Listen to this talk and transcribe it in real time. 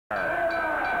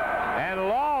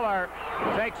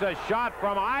takes a shot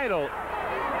from Idol.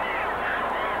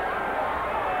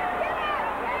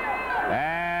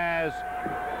 As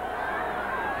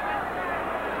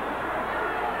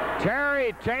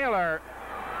Terry Taylor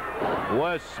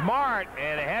was smart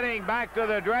in heading back to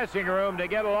the dressing room to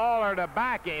get Lawler to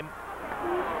back him.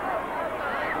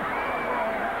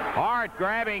 Hart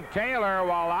grabbing Taylor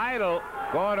while Idol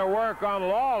going to work on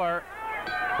Lawler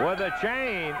with a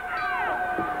chain.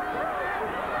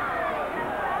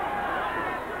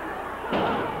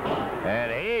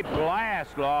 And he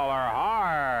blasts Lawler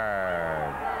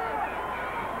hard.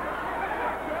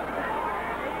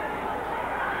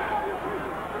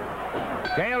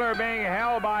 Taylor being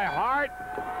held by Hart,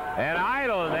 and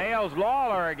Idol nails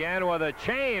Lawler again with a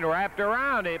chain wrapped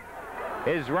around him,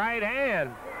 his right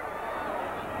hand.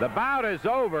 The bout is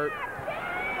over.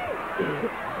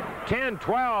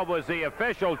 10-12 was the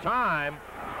official time.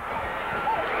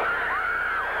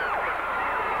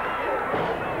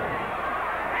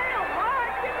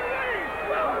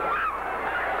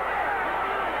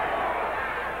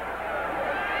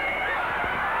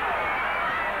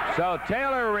 So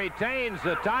Taylor retains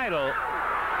the title,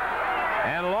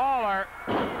 and Lawler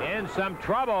in some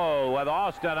trouble with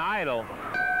Austin Idol.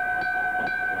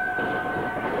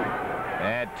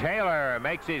 And Taylor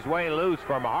makes his way loose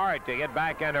from Hart to get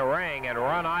back in the ring and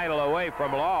run Idol away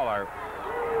from Lawler.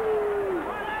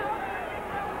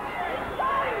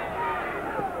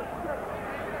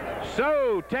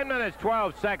 So 10 minutes,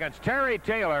 12 seconds. Terry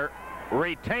Taylor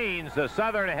retains the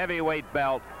Southern Heavyweight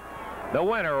belt, the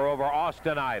winner over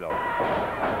Austin Idol.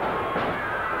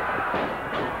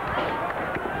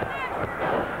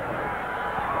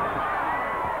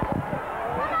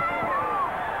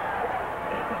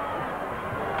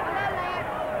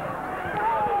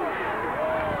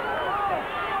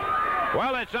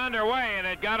 Well, it's underway, and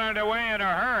it got underway in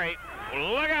a hurry.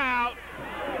 Look out.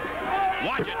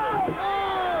 Watch it.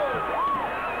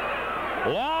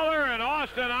 Lawler and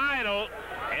Austin Idol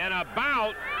in a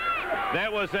bout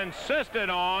that was insisted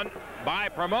on by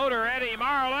promoter Eddie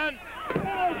Marlin.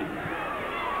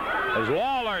 As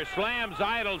Lawler slams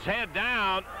Idol's head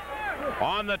down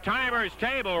on the timer's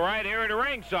table right here at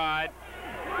ringside.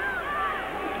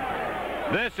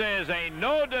 This is a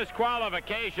no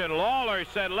disqualification. Lawler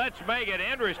said, let's make it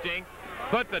interesting.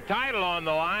 Put the title on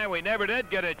the line. We never did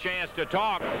get a chance to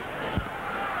talk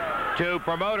to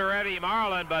promoter Eddie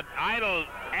Marlin, but Idol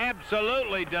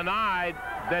absolutely denied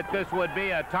that this would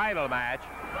be a title match.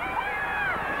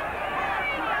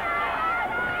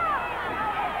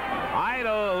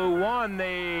 Idol, who won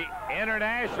the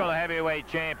International Heavyweight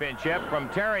Championship from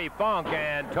Terry Funk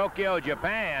in Tokyo,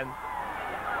 Japan,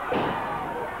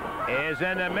 is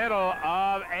in the middle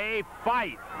of a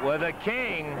fight with a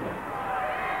king.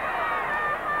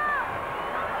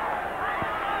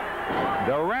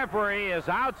 The referee is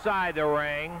outside the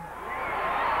ring.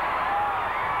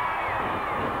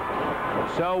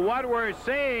 So what we're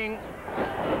seeing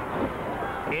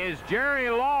is Jerry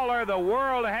Lawler, the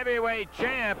world heavyweight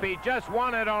champ. He just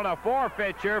won it on a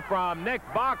forfeiture from Nick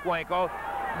Bockwinkel,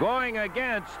 going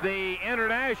against the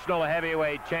international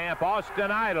heavyweight champ,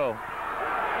 Austin Idol.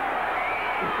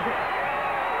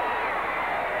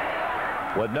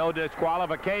 With no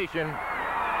disqualification,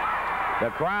 the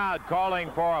crowd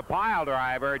calling for a pile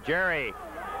driver. Jerry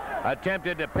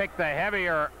attempted to pick the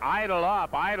heavier Idol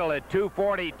up. Idol at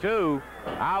 242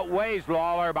 outweighs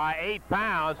Lawler by 8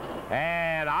 pounds,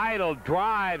 and Idol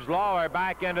drives Lawler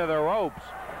back into the ropes.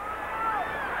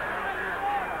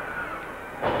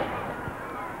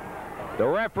 The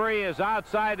referee is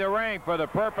outside the ring for the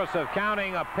purpose of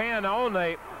counting a pin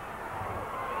only.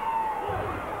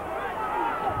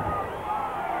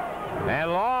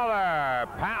 And Lawler,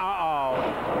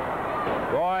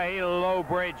 boy, he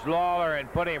low-bridged Lawler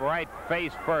and put him right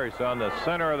face first on the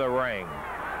center of the ring.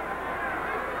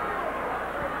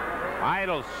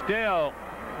 Idol still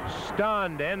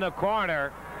stunned in the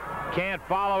corner, can't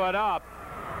follow it up.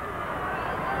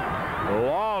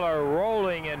 Lawler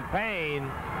rolling in pain.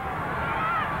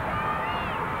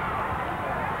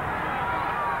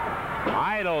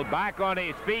 Idol back on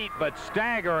his feet but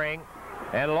staggering,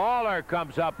 and Lawler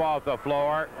comes up off the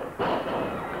floor.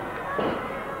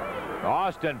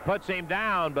 Austin puts him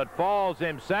down but falls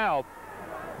himself.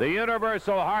 The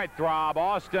universal heartthrob,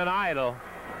 Austin Idol.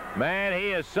 Man, he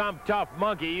is some tough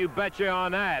monkey, you betcha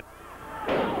on that.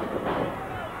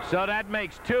 So that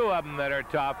makes 2 of them that are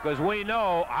tough, because we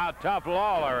know how tough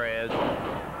Lawler is.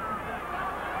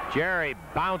 Jerry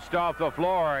bounced off the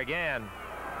floor again.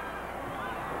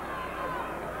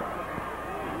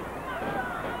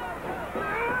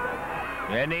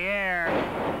 In the air,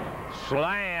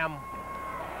 slam.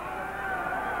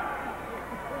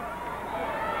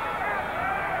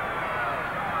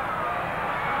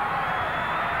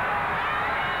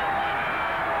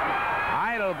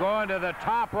 going to the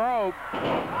top rope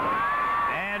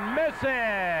and misses.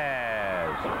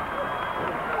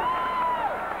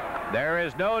 There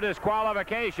is no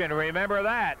disqualification, remember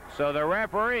that. So the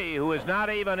referee, who is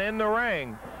not even in the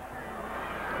ring,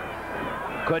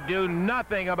 could do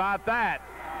nothing about that.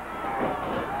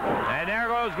 And there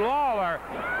goes Lawler.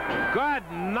 Good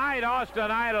night.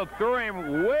 Austin Idol threw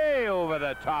him way over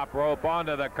the top rope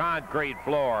onto the concrete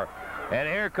floor. And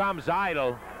here comes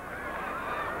Idol.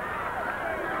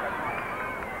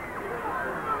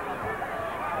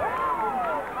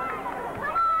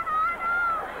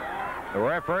 The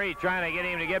referee trying to get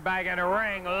him to get back in the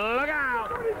ring. Look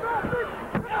out!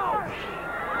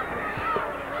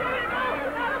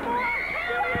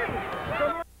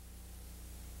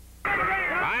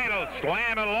 Idol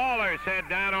slamming Lawler's head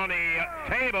down on the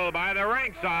table by the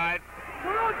ringside.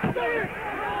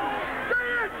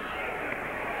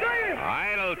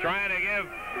 Idol trying to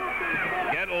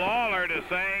get Lawler to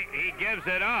say he gives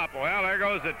it up. Well, there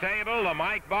goes the table, the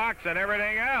mic box, and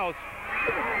everything else.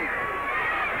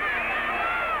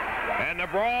 And the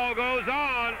brawl goes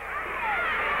on.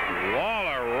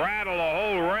 Lawler rattled the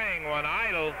whole ring when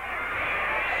Idol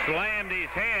slammed his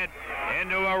head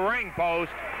into a ring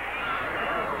post.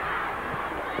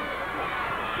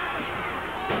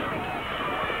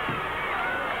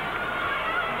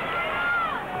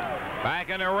 Back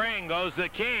in the ring goes the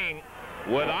King,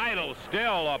 with Idol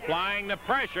still applying the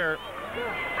pressure.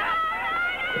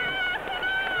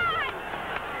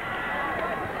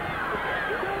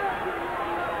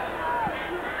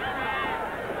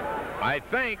 I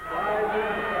think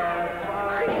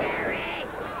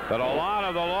that a lot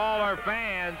of the Lawler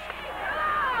fans...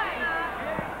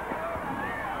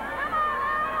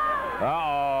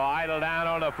 Uh-oh, Idol down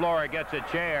on the floor, gets a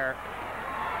chair,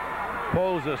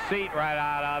 pulls the seat right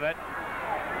out of it.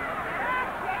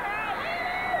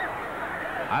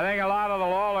 I think a lot of the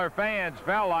Lawler fans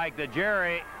felt like that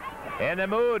Jerry, in the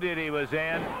mood that he was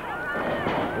in,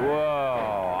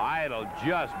 whoa, Idol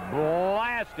just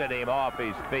blasted him off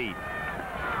his feet.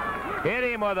 Hit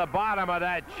him with the bottom of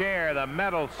that chair, the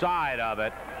metal side of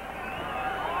it.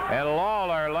 And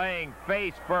Lawler laying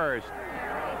face first.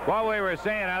 What we were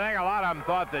saying, I think a lot of them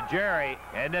thought that Jerry,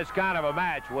 in this kind of a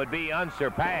match, would be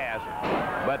unsurpassed.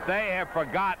 But they have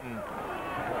forgotten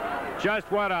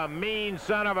just what a mean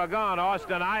son of a gun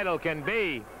Austin Idol can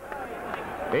be.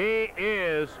 He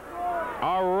is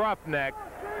a roughneck.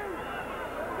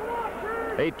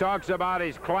 He talks about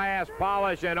his class,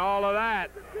 polish, and all of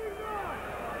that.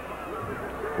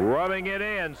 Rubbing it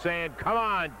in, saying, come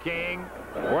on, King.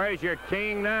 Where's your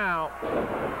king now?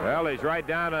 Well, he's right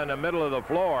down in the middle of the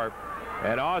floor.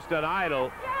 And Austin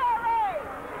Idol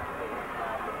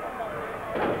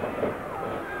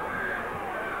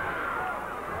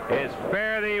is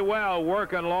fairly well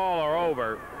working Lawler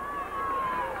over.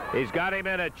 He's got him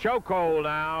in a chokehold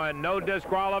now and no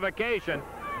disqualification.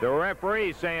 The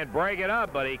referee saying break it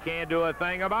up, but he can't do a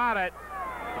thing about it.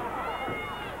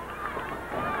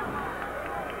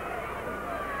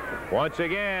 Once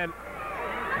again,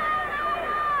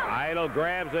 Idol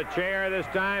grabs a chair this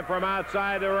time from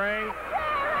outside the ring.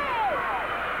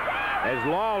 As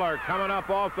Lawler coming up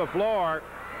off the floor,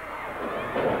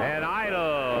 and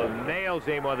Idol nails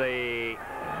him with the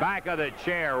back of the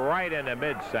chair right in the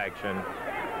midsection.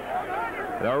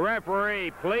 The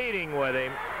referee pleading with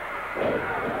him,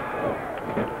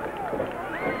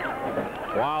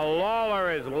 while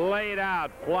Lawler is laid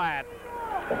out flat.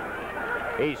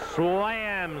 He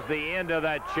slams the end of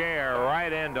that chair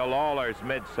right into Lawler's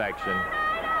midsection.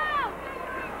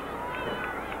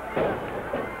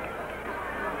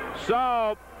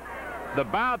 So, the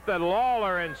bout that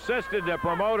Lawler insisted the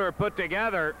promoter put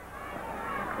together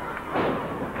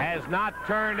has not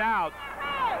turned out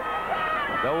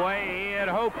the way he had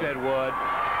hoped it would.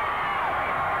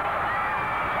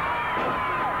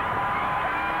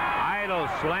 Idol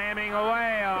slamming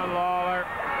away on Lawler.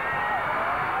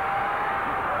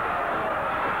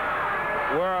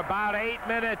 We're about 8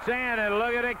 minutes in, and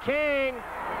look at the King.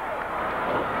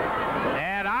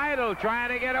 And Idol trying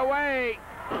to get away.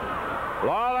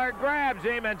 Lawler grabs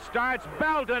him and starts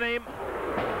belting him.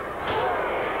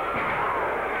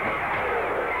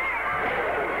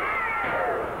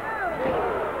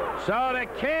 So the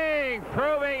King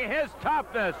proving his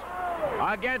toughness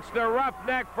against the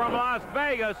roughneck from Las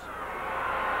Vegas.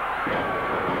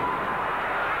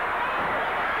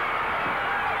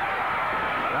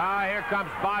 Here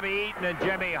comes Bobby Eaton and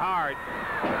Jimmy Hart.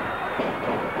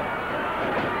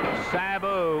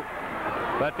 Sabu.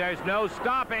 But there's no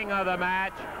stopping of the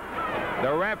match.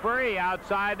 The referee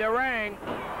outside the ring.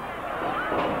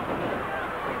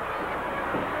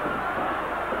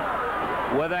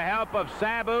 With the help of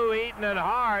Sabu, Eaton, and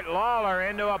Hart, Lawler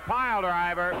into a pile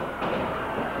driver.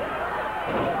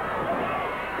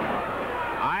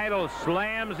 Idle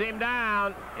slams him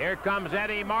down. Here comes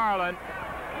Eddie Marlin.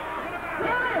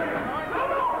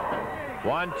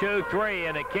 1, 2, 3,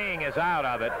 and the King is out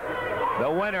of it.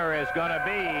 The winner is going to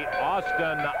be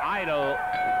Austin Idle.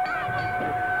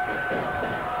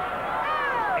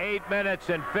 8 minutes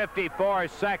and 54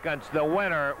 seconds. The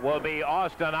winner will be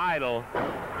Austin Idle.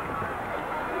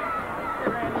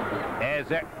 As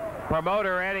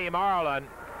promoter Eddie Marlin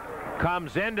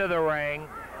comes into the ring.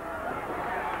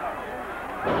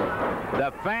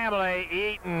 The family,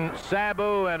 Eaton,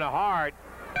 Sabu, and Hart,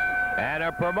 and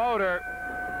a promoter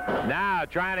now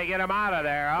trying to get him out of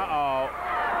there.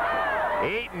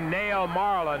 Eaton nailed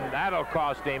Marlin. That'll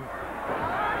cost him.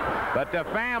 But the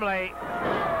family,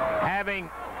 having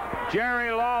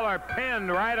Jerry Lawler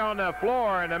pinned right on the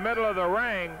floor in the middle of the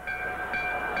ring,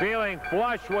 feeling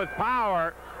flush with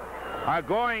power, are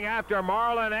going after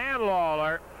Marlin and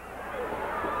Lawler.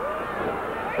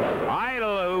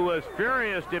 Idle, who was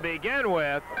furious to begin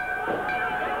with,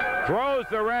 throws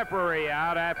the referee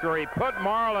out after he put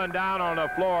Marlin down on the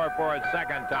floor for a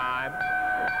second time.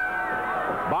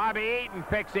 Bobby Eaton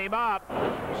picks him up,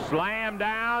 slam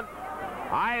down.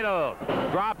 Idle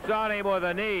drops on him with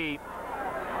a knee.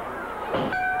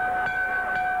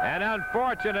 And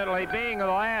unfortunately, being the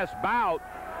last bout,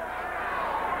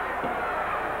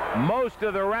 most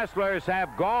of the wrestlers have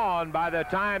gone by the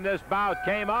time this bout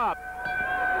came up.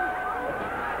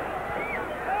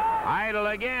 Idle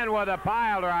again with a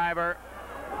pile driver.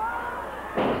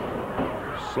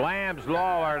 Slams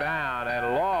Lawler down,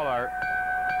 and Lawler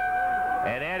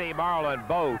and Eddie Marlin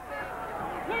both.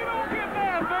 We don't get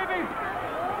down, baby.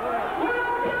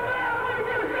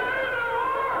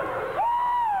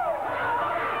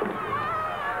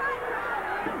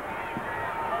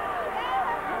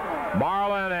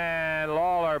 Marlin and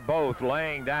Lawler both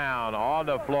laying down on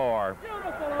the floor.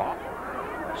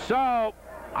 So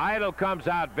Idle comes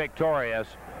out victorious.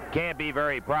 Can't be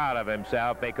very proud of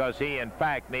himself because he, in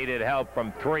fact, needed help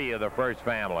from 3 of the first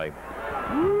family.